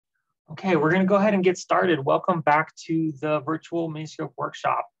Okay, we're going to go ahead and get started. Welcome back to the virtual Miniscope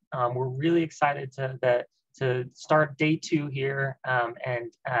workshop. We're really excited to start day 2 here,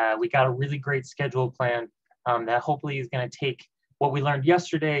 and we got a really great schedule planned that hopefully is going to take what we learned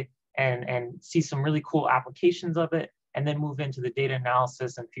yesterday and see some really cool applications of it, and then move into the data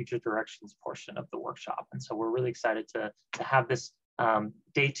analysis and future directions portion of the workshop. And so we're really excited to have this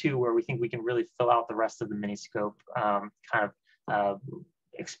day 2 where we think we can really fill out the rest of the Miniscope kind of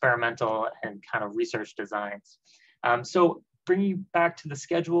experimental and kind of research designs. So bringing you back to the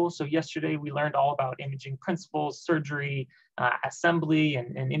schedule. So yesterday we learned all about imaging principles, surgery, assembly,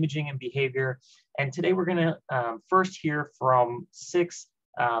 and imaging and behavior. And today we're going to first hear from 6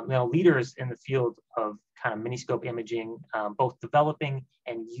 leaders in the field of kind of Miniscope imaging, both developing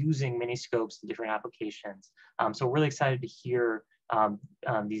and using Miniscopes in different applications. So we're really excited to hear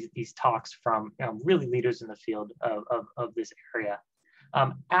these talks from really leaders in the field of this area.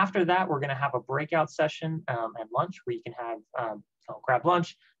 After that, we're going to have a breakout session and lunch where you can have grab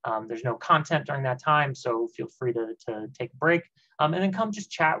lunch. There's no content during that time, so feel free to take a break and then come just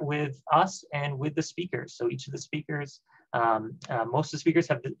chat with us and with the speakers. So each of the speakers, most of the speakers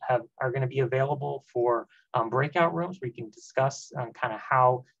are going to be available for breakout rooms where you can discuss kind of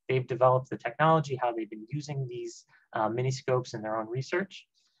how they've developed the technology, how they've been using these Miniscopes in their own research.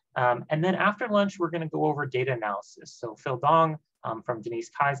 And then after lunch, we're going to go over data analysis. So Phil Dong from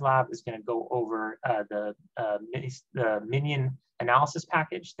Denise Cai's lab is going to go over the Minion analysis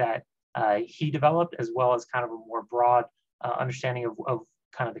package that he developed, as well as kind of a more broad understanding of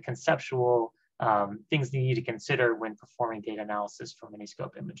kind of the conceptual things that you need to consider when performing data analysis for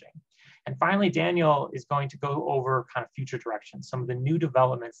Miniscope imaging. And finally, Daniel is going to go over kind of future directions, some of the new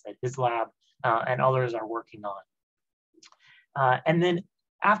developments that his lab and others are working on. And then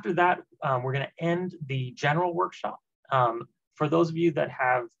after that, we're going to end the general workshop. For those of you that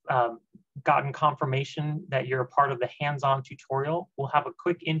have gotten confirmation that you're a part of the hands-on tutorial, we'll have a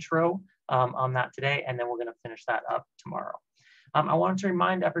quick intro on that today, and then we're going to finish that up tomorrow. I wanted to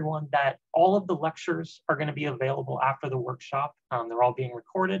remind everyone that all of the lectures are going to be available after the workshop. They're all being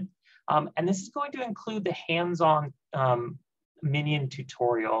recorded. And this is going to include the hands-on Minion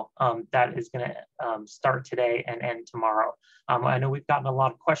tutorial that is going to start today and end tomorrow. I know we've gotten a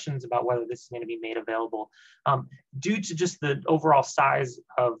lot of questions about whether this is going to be made available. Due to just the overall size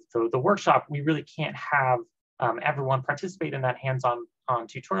of the workshop, we really can't have everyone participate in that hands-on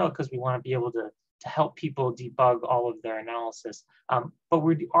tutorial because we want to be able to help people debug all of their analysis. But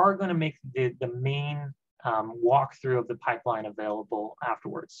we are going to make the main walkthrough of the pipeline available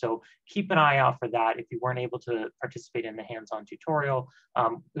afterwards. So keep an eye out for that. If you weren't able to participate in the hands-on tutorial,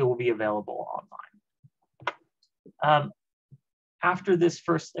 it will be available online. After this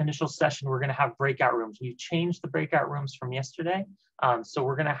first initial session, we're going to have breakout rooms. We've changed the breakout rooms from yesterday. So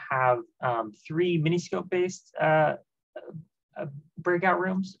we're going to have 3 Miniscope-based breakout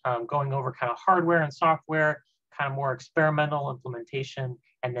rooms going over kind of hardware and software, kind of more experimental implementation,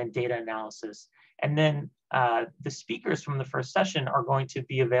 and then data analysis. And then the speakers from the first session are going to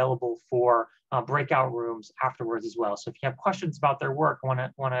be available for breakout rooms afterwards as well. So if you have questions about their work, want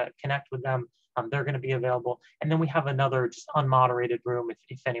to connect with them, they're going to be available. And then we have another just unmoderated room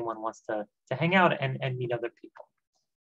if anyone wants to hang out and meet other people.